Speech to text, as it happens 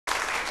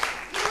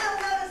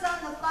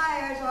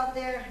flyers out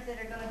there that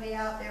are going to be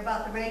out there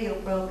about the radio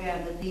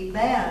program. That the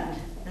band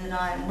that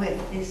I'm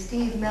with is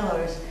Steve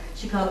Mellor's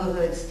Chicago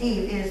Hood.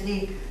 Steve is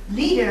the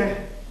leader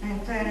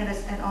and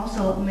clarinetist and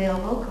also male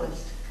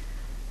vocalist.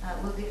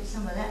 We'll get to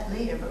some of that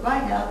later, but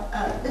right now,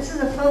 this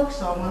is a folk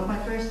song of my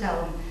first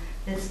album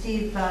that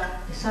Steve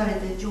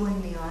decided to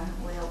join me on a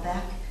while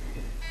back.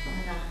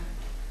 And,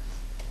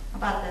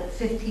 about the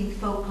 15th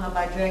folk club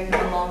I dragged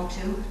him along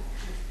to.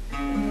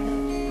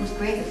 It was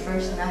great the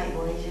first night,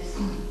 boy.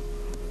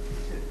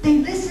 They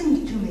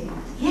listened to me.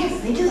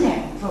 Yes, they do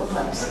that in folk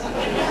clubs.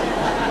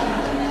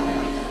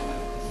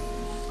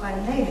 Quite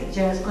amazing at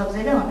jazz clubs,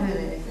 they don't do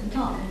that. They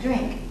talk and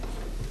drink,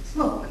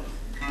 smoke.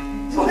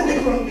 It's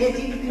wonderful. You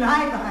can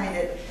hide behind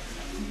it.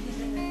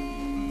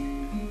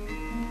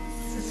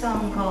 It's a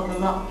song called The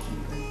Lock-keeper.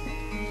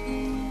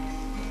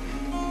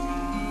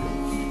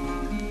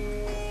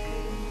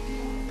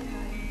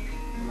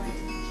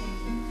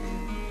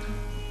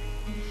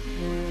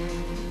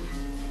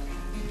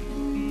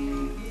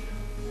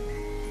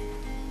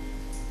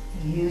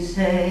 You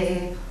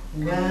say,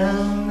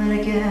 well met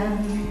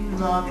again,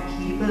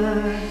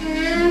 lock-keeper.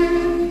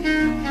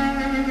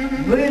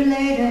 We're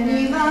late and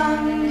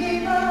even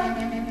deeper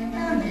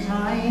than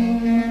time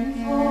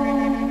for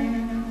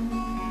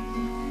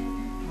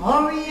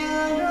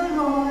Oriental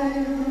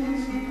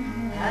oils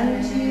and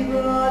tea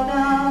brought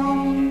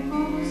down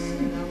from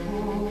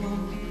Singapore.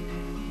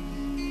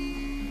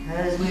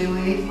 As we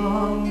wait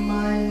for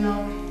my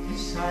lock to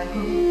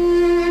cycle,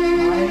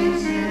 I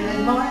said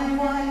my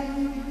wife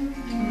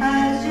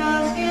has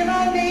just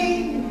given me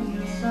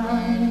a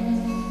son.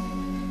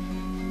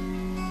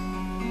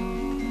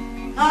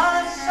 A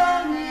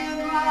son you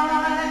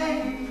cry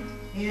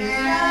is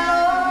now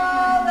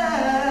all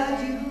that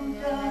you've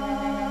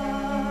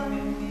done.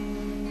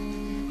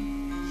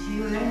 She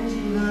wears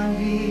you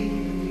unveil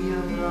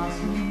your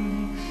blossom.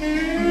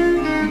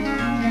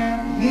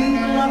 You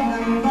pluck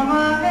them from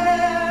her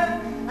hair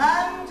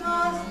and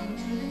toss them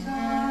to the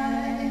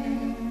tide.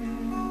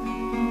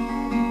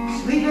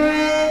 Sweep her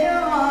in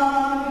your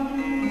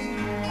arms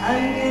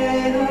and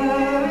get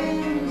her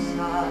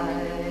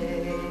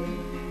inside.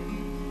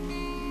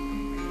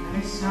 And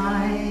her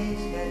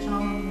sighs catch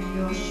on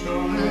your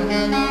shoulder.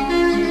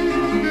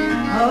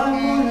 Her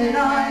moonlit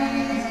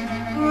eyes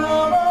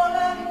grow bold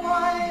and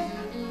wide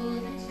through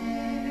the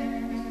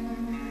tears.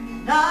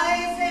 And I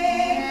say,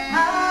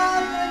 how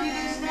could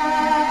you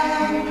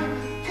stand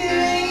to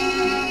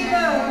leave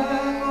her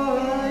for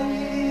a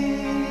year?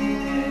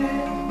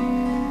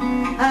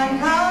 And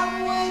come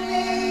with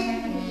me,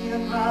 you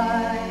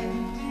cry,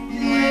 to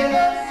hear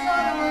the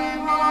southern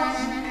cross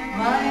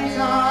rise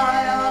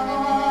high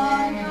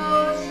upon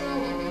your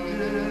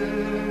shoulder.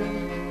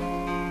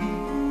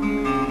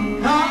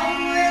 Come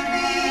with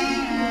me,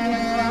 you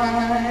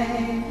cry,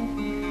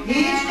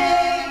 each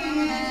day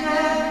you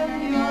turn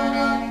your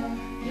life,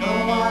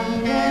 you're one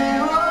day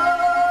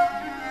older,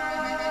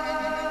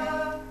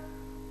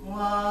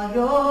 while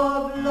your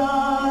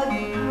blood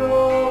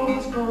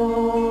grows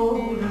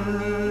colder.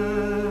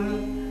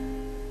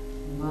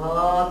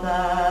 But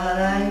that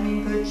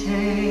anchor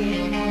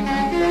chain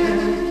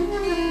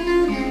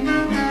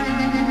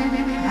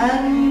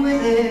and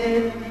with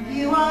it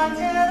you are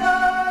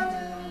tethered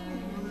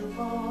to the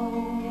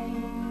bone.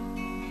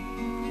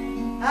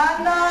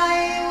 And I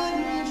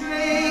wouldn't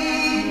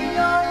trade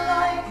your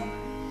life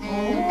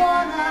for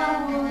 1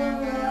 hour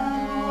alone.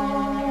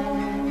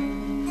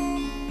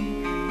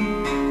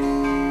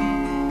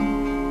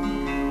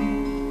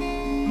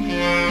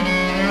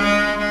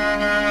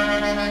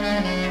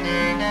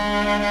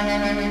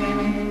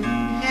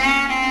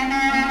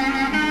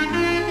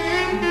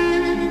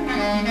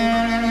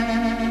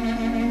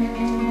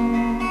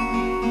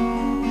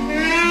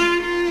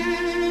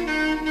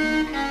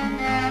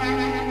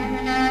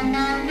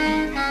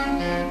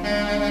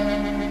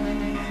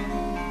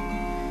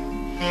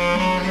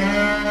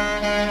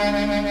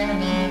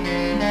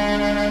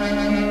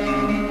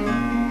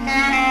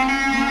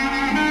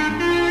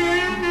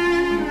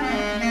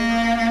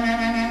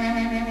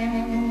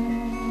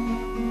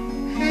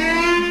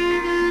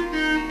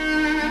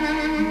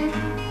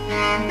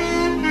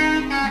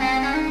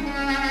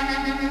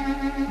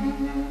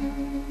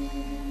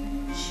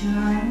 Sure,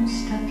 I'm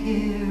stuck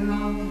here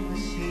on the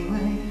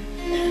seaway.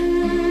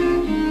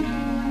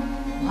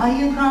 While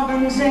you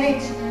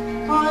compensate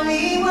for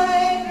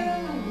leeway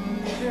through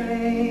the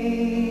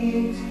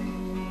trades,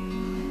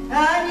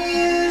 and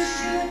you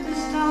shoot the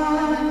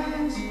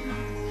stars,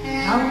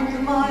 count the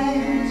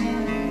miles you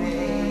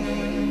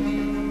made,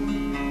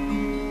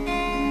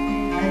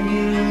 and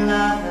you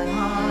laugh